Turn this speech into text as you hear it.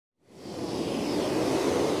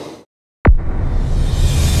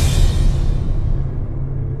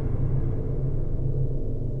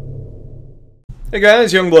Hey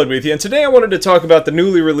guys, Youngblood with you, and today I wanted to talk about the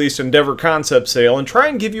newly released Endeavor concept sale and try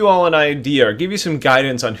and give you all an idea, or give you some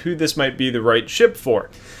guidance on who this might be the right ship for.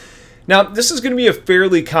 Now, this is going to be a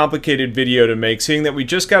fairly complicated video to make, seeing that we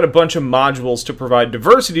just got a bunch of modules to provide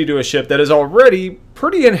diversity to a ship that is already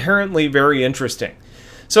pretty inherently very interesting.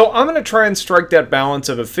 So I'm going to try and strike that balance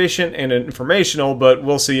of efficient and informational, but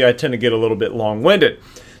we'll see, I tend to get a little bit long-winded.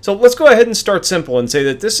 So let's go ahead and start simple and say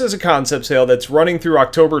that this is a concept sale that's running through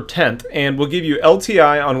October 10th, and will give you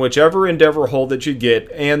LTI on whichever Endeavor hull that you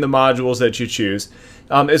get and the modules that you choose,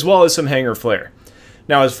 as well as some hangar flare.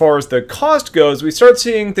 Now, as far as the cost goes, we start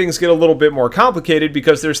seeing things get a little bit more complicated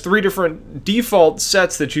because there's 3 different default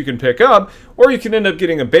sets that you can pick up, or you can end up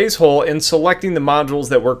getting a base hull and selecting the modules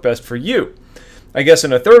that work best for you. I guess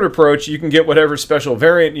in a third approach, you can get whatever special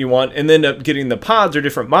variant you want and end up getting the pods or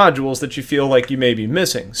different modules that you feel like you may be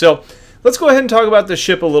missing. So let's go ahead and talk about the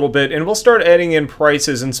ship a little bit, and we'll start adding in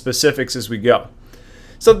prices and specifics as we go.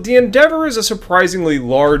 So the Endeavor is a surprisingly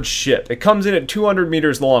large ship. It comes in at 200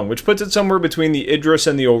 meters long, which puts it somewhere between the Idris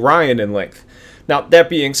and the Orion in length. Now, that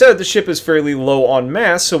being said, the ship is fairly low on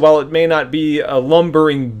mass, so while it may not be a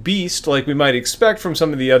lumbering beast like we might expect from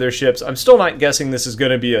some of the other ships, I'm still not guessing this is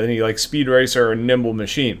going to be any like speed racer or nimble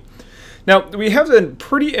machine. Now, we have a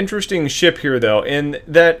pretty interesting ship here, though, in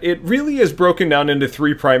that it really is broken down into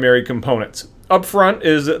 3 primary components. Up front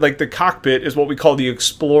is, like the cockpit, is what we call the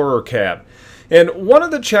Explorer cab. And one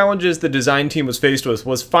of the challenges the design team was faced with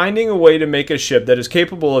was finding a way to make a ship that is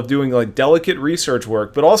capable of doing like delicate research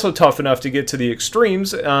work, but also tough enough to get to the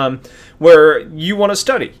extremes where you want to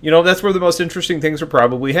study. You know, that's where the most interesting things are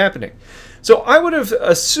probably happening. So I would have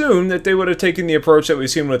assumed that they would have taken the approach that we've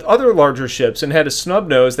seen with other larger ships and had a snub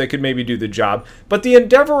nose that could maybe do the job. But the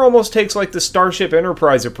Endeavor almost takes like the Starship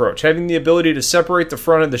Enterprise approach, having the ability to separate the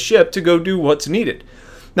front of the ship to go do what's needed.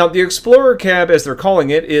 Now, the Explorer cab, as they're calling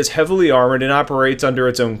it, is heavily armored and operates under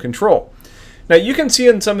its own control. Now, you can see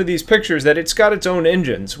in some of these pictures that it's got its own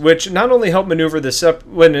engines, which not only help maneuver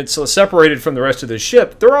when it's separated from the rest of the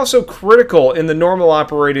ship, they're also critical in the normal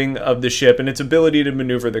operating of the ship and its ability to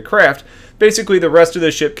maneuver the craft. Basically, the rest of the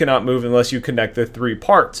ship cannot move unless you connect the 3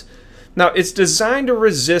 parts. Now, it's designed to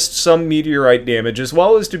resist some meteorite damage, as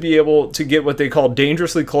well as to be able to get what they call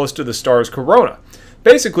dangerously close to the star's corona.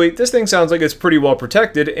 Basically, this thing sounds like it's pretty well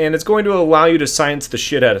protected, and it's going to allow you to science the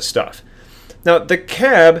shit out of stuff. Now, the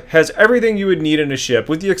cab has everything you would need in a ship,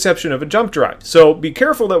 with the exception of a jump drive. So be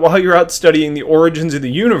careful that while you're out studying the origins of the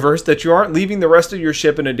universe, that you aren't leaving the rest of your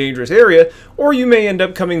ship in a dangerous area, or you may end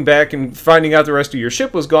up coming back and finding out the rest of your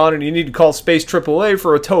ship was gone, and you need to call Space AAA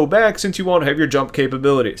for a tow back since you won't have your jump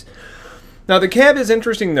capabilities. Now, the cab is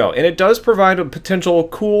interesting, though, and it does provide a potential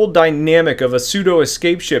cool dynamic of a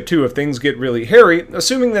pseudo-escape ship, too, if things get really hairy,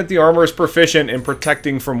 assuming that the armor is proficient in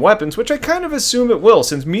protecting from weapons, which I kind of assume it will,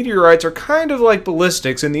 since meteorites are kind of like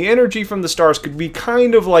ballistics, and the energy from the stars could be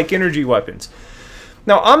kind of like energy weapons.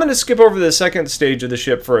 Now, I'm going to skip over the second stage of the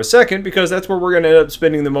ship for a second, because that's where we're going to end up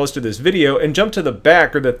spending the most of this video, and jump to the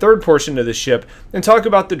back, or the third portion of the ship, and talk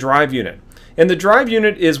about the drive unit. And the drive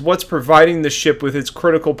unit is what's providing the ship with its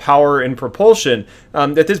critical power and propulsion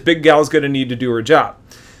that this big gal is going to need to do her job.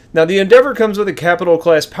 Now, the Endeavor comes with a capital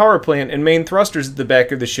class power plant and main thrusters at the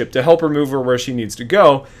back of the ship to help her move her where she needs to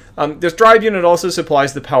go. This drive unit also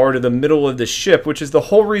supplies the power to the middle of the ship, which is the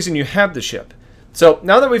whole reason you have the ship. So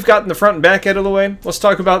now that we've gotten the front and back out of the way, let's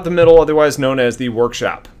talk about the middle, otherwise known as the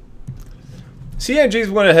workshop. CIG's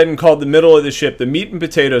went ahead and called the middle of the ship the meat and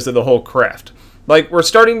potatoes of the whole craft. Like we're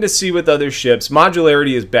starting to see with other ships,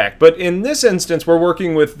 modularity is back, but in this instance, we're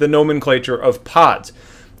working with the nomenclature of pods.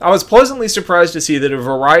 I was pleasantly surprised to see that a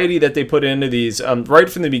variety that they put into these right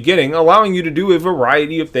from the beginning, allowing you to do a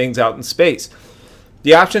variety of things out in space.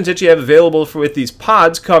 The options that you have available with these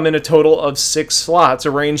pods come in a total of 6 slots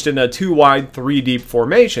arranged in a 2-wide, 3-deep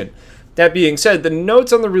formation. That being said, the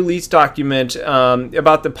notes on the release document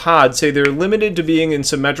about the pods say they're limited to being in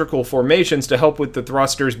symmetrical formations to help with the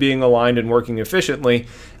thrusters being aligned and working efficiently.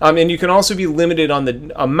 And you can also be limited on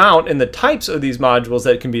the amount and the types of these modules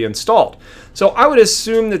that can be installed. So I would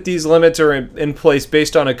assume that these limits are in place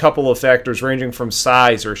based on a couple of factors ranging from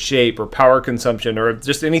size or shape or power consumption or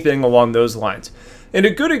just anything along those lines. And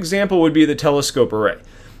a good example would be the telescope array.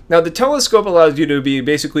 Now, the telescope allows you to be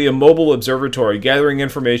basically a mobile observatory, gathering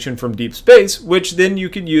information from deep space, which then you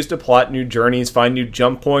can use to plot new journeys, find new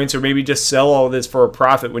jump points, or maybe just sell all of this for a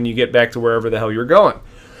profit when you get back to wherever the hell you're going.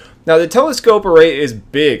 Now, the telescope array is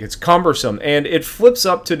big, it's cumbersome, and it flips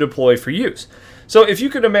up to deploy for use. So if you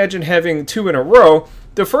could imagine having 2 in a row,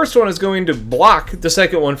 the first one is going to block the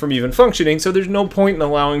second one from even functioning, so there's no point in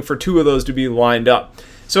allowing for 2 of those to be lined up.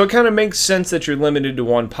 So it kind of makes sense that you're limited to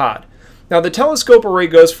 1 pod. Now, the telescope array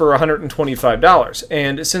goes for $125,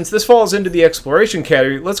 and since this falls into the exploration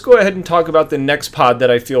category, let's go ahead and talk about the next pod that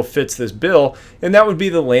I feel fits this bill, and that would be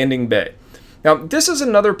the landing bay. Now, this is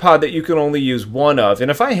another pod that you can only use one of, and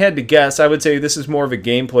if I had to guess, I would say this is more of a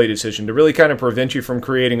gameplay decision to really kind of prevent you from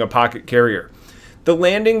creating a pocket carrier. The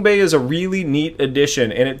landing bay is a really neat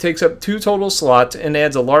addition, and it takes up 2 total slots and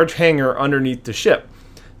adds a large hangar underneath the ship.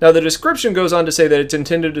 Now, the description goes on to say that it's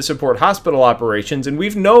intended to support hospital operations, and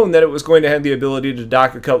we've known that it was going to have the ability to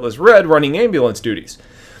dock a Cutlass Red running ambulance duties.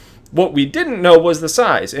 What we didn't know was the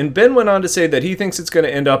size, and Ben went on to say that he thinks it's going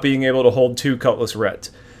to end up being able to hold 2 Cutlass Reds.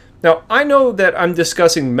 Now, I know that I'm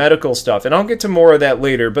discussing medical stuff, and I'll get to more of that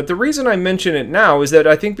later, but the reason I mention it now is that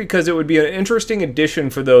I think because it would be an interesting addition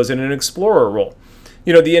for those in an explorer role.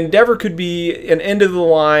 You know, the Endeavor could be an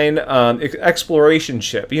end-of-the-line exploration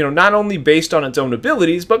ship, you know, not only based on its own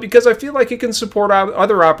abilities, but because I feel like it can support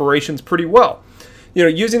other operations pretty well. You know,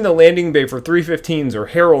 using the landing bay for 315s or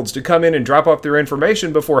Heralds to come in and drop off their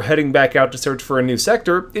information before heading back out to search for a new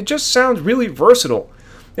sector, it just sounds really versatile.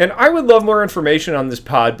 And I would love more information on this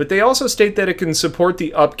pod, but they also state that it can support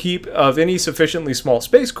the upkeep of any sufficiently small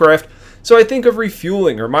spacecraft, so I think of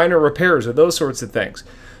refueling or minor repairs or those sorts of things.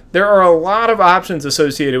 There are a lot of options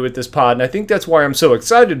associated with this pod, and I think that's why I'm so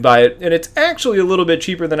excited by it, and it's actually a little bit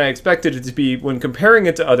cheaper than I expected it to be when comparing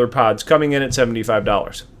it to other pods, coming in at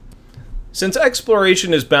 $75. Since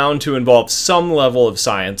exploration is bound to involve some level of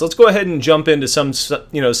science, let's go ahead and jump into some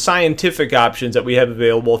scientific options that we have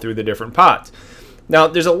available through the different pods. Now,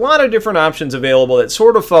 there's a lot of different options available that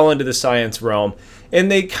sort of fall into the science realm, and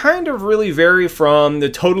they kind of really vary from the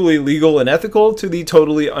totally legal and ethical to the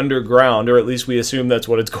totally underground, or at least we assume that's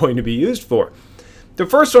what it's going to be used for. The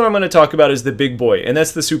first one I'm going to talk about is the big boy, and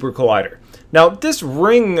that's the Super Collider. Now, this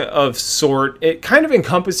ring of sort, it kind of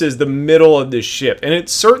encompasses the middle of the ship, and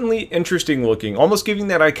it's certainly interesting looking, almost giving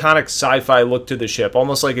that iconic sci-fi look to the ship,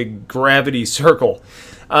 almost like a gravity circle.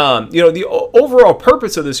 The overall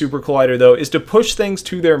purpose of the Super Collider, though, is to push things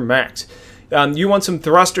to their max. You want some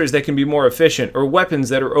thrusters that can be more efficient, or weapons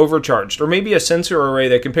that are overcharged, or maybe a sensor array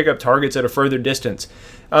that can pick up targets at a further distance.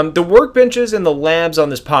 The workbenches and the labs on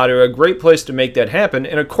this pod are a great place to make that happen,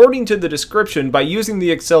 and according to the description, by using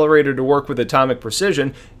the accelerator to work with atomic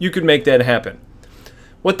precision, you could make that happen.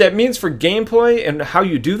 What that means for gameplay and how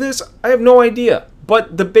you do this, I have no idea.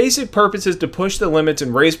 But the basic purpose is to push the limits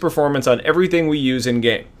and raise performance on everything we use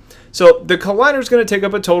in-game. So the Collider is going to take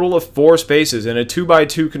up a total of 4 spaces in a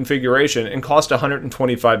 2x2 configuration and cost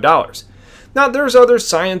 $125. Now, there's other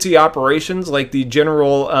sciencey operations like the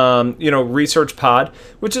General Research Pod,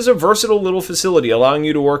 which is a versatile little facility allowing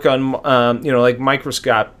you to work on like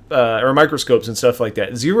microscopes and stuff like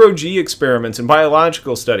that. Zero-G experiments and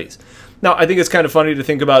biological studies. Now, I think it's kind of funny to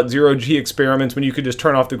think about zero-G experiments when you could just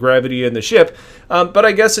turn off the gravity in the ship, but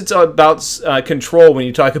I guess it's about control when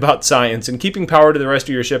you talk about science, and keeping power to the rest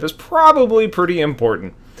of your ship is probably pretty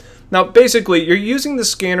important. Now, basically, you're using the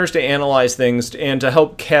scanners to analyze things and to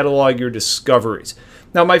help catalog your discoveries.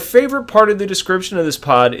 Now, my favorite part of the description of this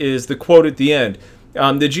pod is the quote at the end.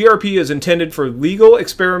 The GRP is intended for legal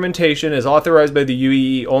experimentation as authorized by the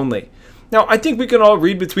UEE only. Now, I think we can all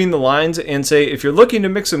read between the lines and say if you're looking to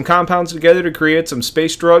mix some compounds together to create some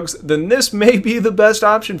space drugs, then this may be the best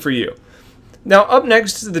option for you. Now, up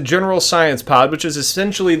next is the General Science Pod, which is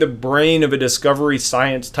essentially the brain of a discovery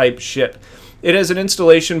science type ship. It has an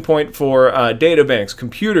installation point for databanks,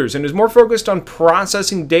 computers, and is more focused on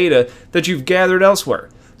processing data that you've gathered elsewhere.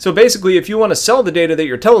 So basically, if you want to sell the data that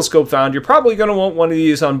your telescope found, you're probably going to want one of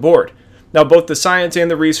these on board. Now, both the science and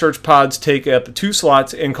the research pods take up 2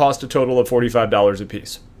 slots and cost a total of $45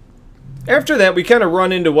 apiece. After that, we kind of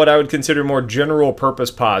run into what I would consider more general purpose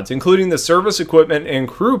pods, including the service equipment and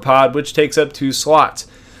crew pod, which takes up 2 slots.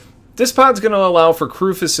 This pod's going to allow for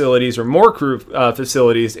crew facilities, or more crew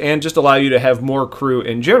facilities, and just allow you to have more crew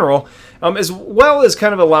in general, as well as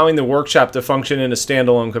kind of allowing the workshop to function in a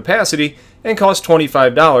standalone capacity, and costs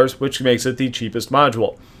 $25, which makes it the cheapest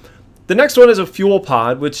module. The next one is a fuel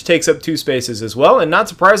pod, which takes up 2 spaces as well, and not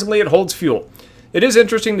surprisingly, it holds fuel. It is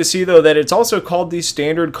interesting to see, though, that it's also called the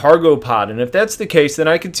standard cargo pod, and if that's the case, then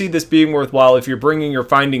I could see this being worthwhile if you're bringing your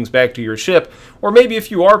findings back to your ship, or maybe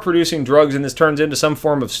if you are producing drugs and this turns into some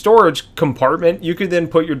form of storage compartment, you could then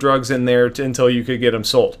put your drugs in there until you could get them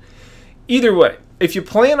sold. Either way, if you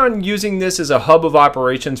plan on using this as a hub of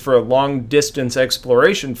operations for a long-distance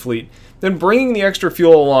exploration fleet, then bringing the extra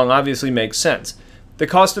fuel along obviously makes sense. The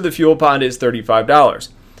cost of the fuel pod is $35.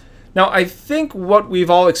 Now, I think what we've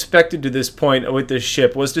all expected to this point with this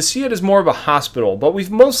ship was to see it as more of a hospital, but we've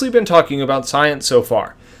mostly been talking about science so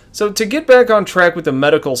far. So to get back on track with the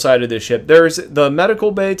medical side of this ship, there's the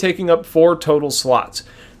medical bay taking up 4 total slots.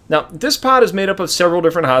 Now, this pod is made up of several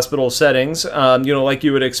different hospital settings, like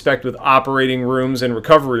you would expect with operating rooms and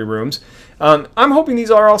recovery rooms. I'm hoping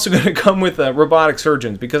these are also going to come with robotic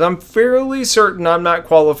surgeons, because I'm fairly certain I'm not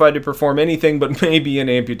qualified to perform anything but maybe an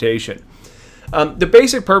amputation. The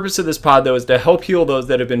basic purpose of this pod, though, is to help heal those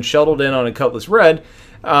that have been shuttled in on a Cutlass Red,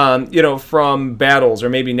 from battles or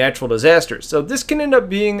maybe natural disasters. So this can end up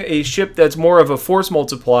being a ship that's more of a force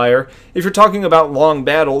multiplier if you're talking about long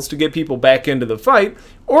battles to get people back into the fight,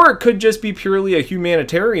 or it could just be purely a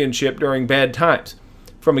humanitarian ship during bad times.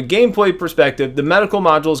 From a gameplay perspective, the medical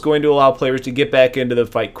module is going to allow players to get back into the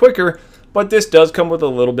fight quicker, but this does come with a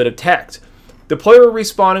little bit of tact. The player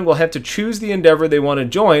respawning will have to choose the Endeavor they want to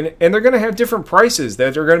join, and they're going to have different prices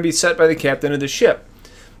that are going to be set by the captain of the ship.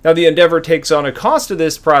 Now, the Endeavor takes on a cost of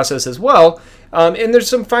this process as well, and there's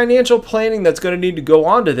some financial planning that's going to need to go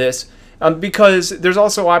on to this, because there's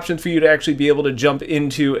also options for you to actually be able to jump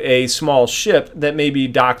into a small ship that may be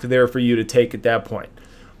docked there for you to take at that point.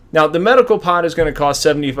 Now, the medical pod is going to cost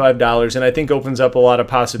 $75, and I think opens up a lot of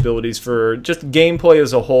possibilities for just gameplay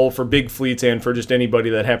as a whole for big fleets and for just anybody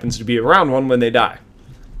that happens to be around one when they die.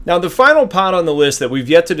 Now, the final pod on the list that we've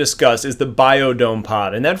yet to discuss is the Biodome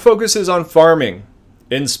pod, and that focuses on farming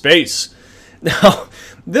in space. Now,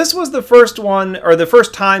 this was the first one, or the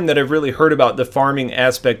first time that I've really heard about the farming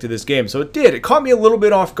aspect of this game, so it caught me a little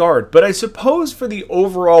bit off guard, but I suppose for the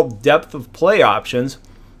overall depth of play options,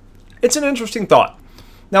 it's an interesting thought.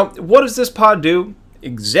 Now, what does this pod do?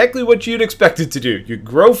 Exactly what you'd expect it to do. You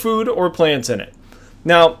grow food or plants in it.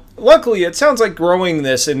 Now, luckily, it sounds like growing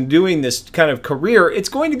this and doing this kind of career, it's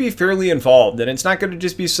going to be fairly involved, and it's not going to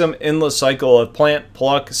just be some endless cycle of plant,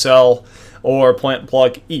 pluck, sell, or plant,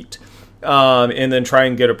 pluck, eat, and then try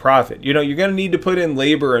and get a profit. You're going to need to put in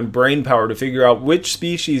labor and brain power to figure out which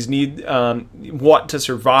species need what to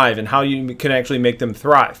survive and how you can actually make them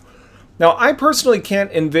thrive. Now, I personally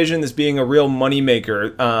can't envision this being a real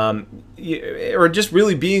moneymaker, or just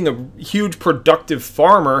really being a huge productive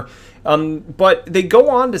farmer, but they go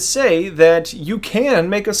on to say that you can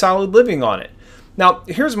make a solid living on it. Now,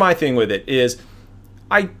 here's my thing with it is,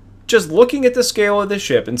 just looking at the scale of the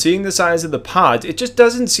ship and seeing the size of the pods, it just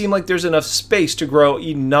doesn't seem like there's enough space to grow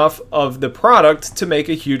enough of the product to make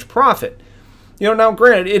a huge profit. Now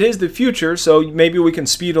granted, it is the future, so maybe we can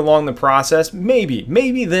speed along the process.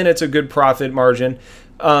 Maybe then it's a good profit margin.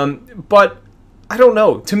 But I don't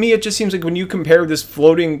know. To me, it just seems like when you compare this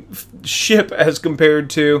floating ship as compared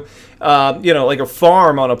to, like a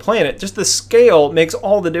farm on a planet, just the scale makes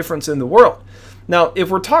all the difference in the world. Now, if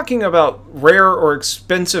we're talking about rare or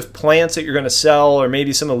expensive plants that you're going to sell, or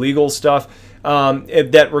maybe some illegal stuff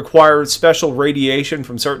that requires special radiation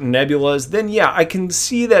from certain nebulas, then yeah, I can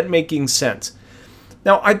see that making sense.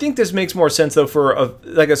 Now, I think this makes more sense, though, for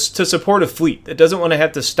to support a fleet that doesn't want to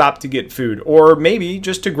have to stop to get food, or maybe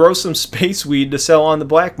just to grow some space weed to sell on the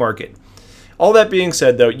black market. All that being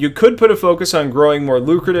said, though, you could put a focus on growing more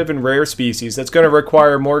lucrative and rare species that's going to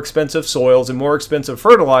require more expensive soils and more expensive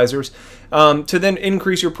fertilizers to then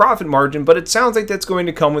increase your profit margin, but it sounds like that's going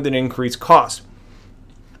to come with an increased cost.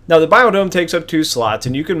 Now, the Biodome takes up 2 slots,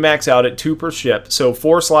 and you can max out at 2 per ship, so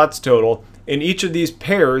 4 slots total, and each of these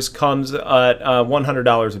pairs comes at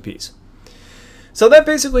 $100 a piece. So that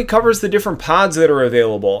basically covers the different pods that are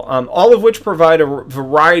available, all of which provide a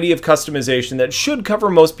variety of customization that should cover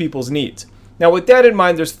most people's needs. Now, with that in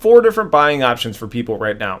mind, there's 4 different buying options for people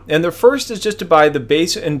right now, and the first is just to buy the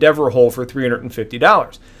base Endeavor hull for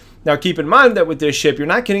 $350. Now, keep in mind that with this ship, you're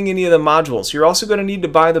not getting any of the modules. You're also going to need to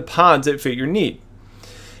buy the pods that fit your need.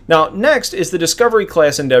 Now, next is the Discovery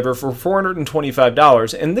Class Endeavor for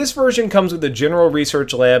 $425, and this version comes with a General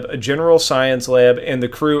Research Lab, a General Science Lab, and the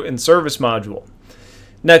Crew and Service module.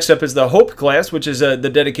 Next up is the Hope Class, which is the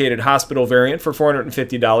dedicated hospital variant for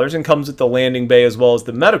 $450 and comes with the landing bay as well as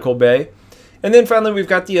the medical bay. And then finally, we've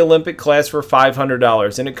got the Olympic Class for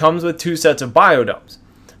 $500, and it comes with 2 sets of biodomes.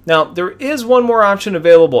 Now, there is one more option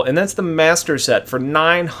available, and that's the Master Set for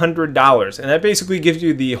 $900, and that basically gives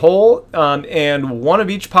you the hull and 1 of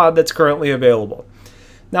each pod that's currently available.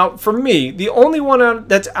 Now, for me, the only one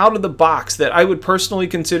that's out of the box that I would personally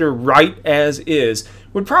consider right as is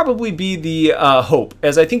would probably be the Hope,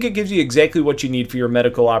 as I think it gives you exactly what you need for your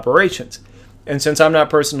medical operations. And since I'm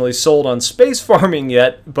not personally sold on space farming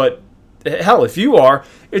yet, but hell, if you are,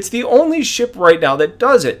 it's the only ship right now that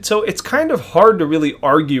does it, so it's kind of hard to really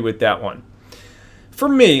argue with that one. For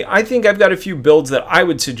me, I think I've got a few builds that I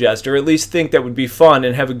would suggest, or at least think that would be fun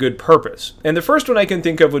and have a good purpose. And the first one I can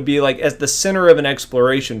think of would be like as the center of an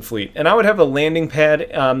exploration fleet, and I would have a landing pad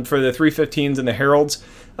for the 315s and the Heralds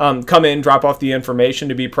come in, drop off the information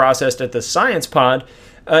to be processed at the science pod,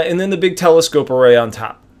 and then the big telescope array on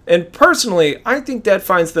top. And personally, I think that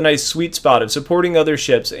finds the nice sweet spot of supporting other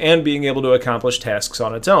ships and being able to accomplish tasks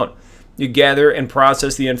on its own. You gather and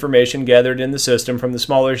process the information gathered in the system from the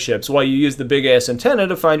smaller ships while you use the big-ass antenna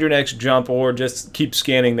to find your next jump or just keep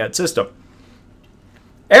scanning that system.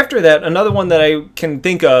 After that, another one that I can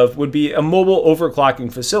think of would be a mobile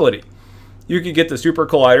overclocking facility. You could get the super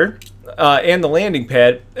collider and the landing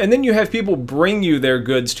pad, and then you have people bring you their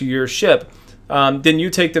goods to your ship. Then you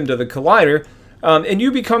take them to the collider, and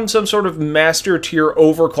you become some sort of master tier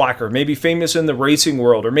overclocker, maybe famous in the racing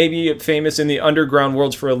world, or maybe famous in the underground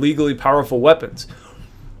worlds for illegally powerful weapons.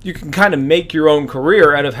 You can kind of make your own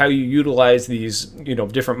career out of how you utilize these,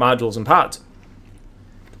 different modules and pods.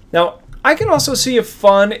 Now, I can also see a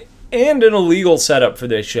fun and an illegal setup for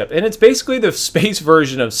this ship, and it's basically the space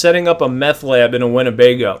version of setting up a meth lab in a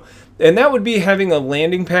Winnebago. And that would be having a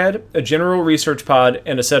landing pad, a general research pod,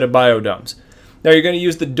 and a set of biodomes. Now you're going to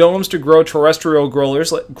use the domes to grow terrestrial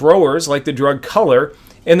growers like the drug color,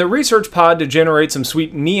 and the research pod to generate some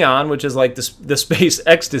sweet neon, which is like the space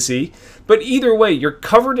ecstasy. But either way, you're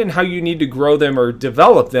covered in how you need to grow them or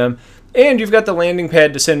develop them, and you've got the landing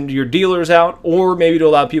pad to send your dealers out, or maybe to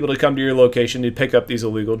allow people to come to your location to pick up these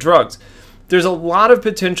illegal drugs. There's a lot of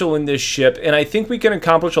potential in this ship, and I think we can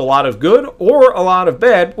accomplish a lot of good or a lot of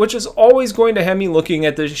bad, which is always going to have me looking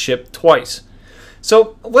at this ship twice.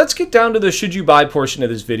 So let's get down to the should you buy portion of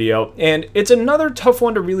this video, and it's another tough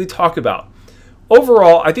one to really talk about.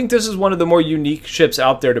 Overall, I think this is one of the more unique ships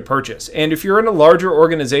out there to purchase, and if you're in a larger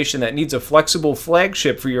organization that needs a flexible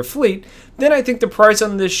flagship for your fleet, then I think the price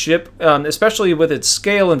on this ship, especially with its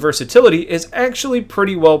scale and versatility, is actually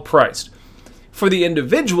pretty well priced. For the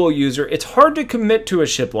individual user, it's hard to commit to a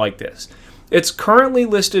ship like this. It's currently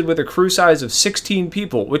listed with a crew size of 16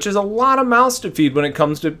 people, which is a lot of mouths to feed when it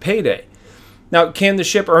comes to payday. Now, can the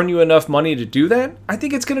ship earn you enough money to do that? I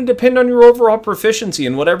think it's going to depend on your overall proficiency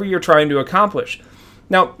in whatever you're trying to accomplish.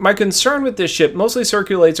 Now, my concern with this ship mostly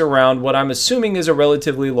circulates around what I'm assuming is a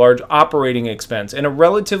relatively large operating expense and a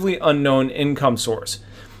relatively unknown income source.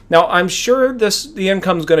 Now, I'm sure the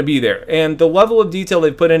income's going to be there, and the level of detail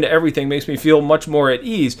they've put into everything makes me feel much more at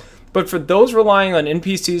ease, but for those relying on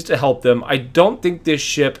NPCs to help them, I don't think this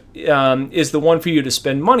ship is the one for you to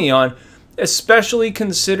spend money on, especially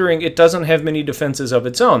considering it doesn't have many defenses of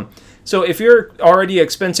its own. So if you're already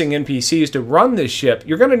expensing NPCs to run this ship,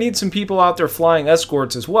 you're going to need some people out there flying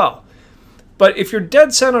escorts as well. But if you're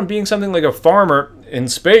dead set on being something like a farmer in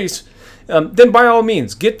space, then by all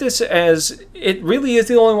means, get this, as it really is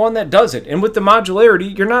the only one that does it. And with the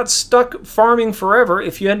modularity, you're not stuck farming forever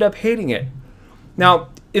if you end up hating it. Now,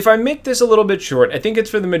 if I make this a little bit short, I think it's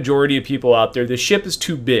for the majority of people out there. The ship is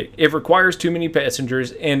too big. It requires too many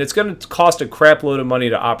passengers, and it's going to cost a crap load of money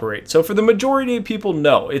to operate. So for the majority of people,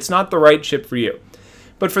 no, it's not the right ship for you.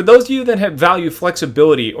 But for those of you that have value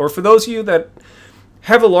flexibility, or for those of you that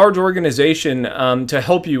have a large organization to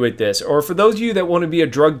help you with this, or for those of you that want to be a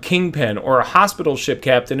drug kingpin or a hospital ship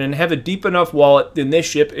captain and have a deep enough wallet, then this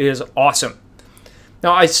ship is awesome.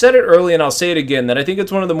 Now, I said it early and I'll say it again, that I think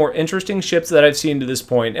it's one of the more interesting ships that I've seen to this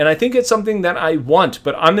point, and I think it's something that I want,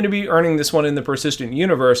 but I'm going to be earning this one in the Persistent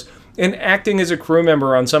Universe and acting as a crew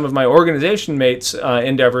member on some of my organization mates'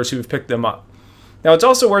 endeavors who've picked them up. Now, it's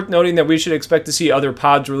also worth noting that we should expect to see other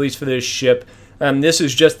pods released for this ship. This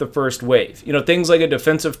is just the first wave. Things like a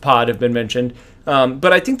defensive pod have been mentioned,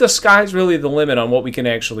 but I think the sky's really the limit on what we can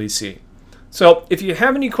actually see. So if you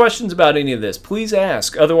have any questions about any of this, please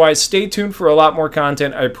ask. Otherwise, stay tuned for a lot more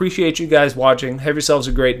content. I appreciate you guys watching. Have yourselves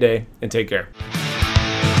a great day, and take care.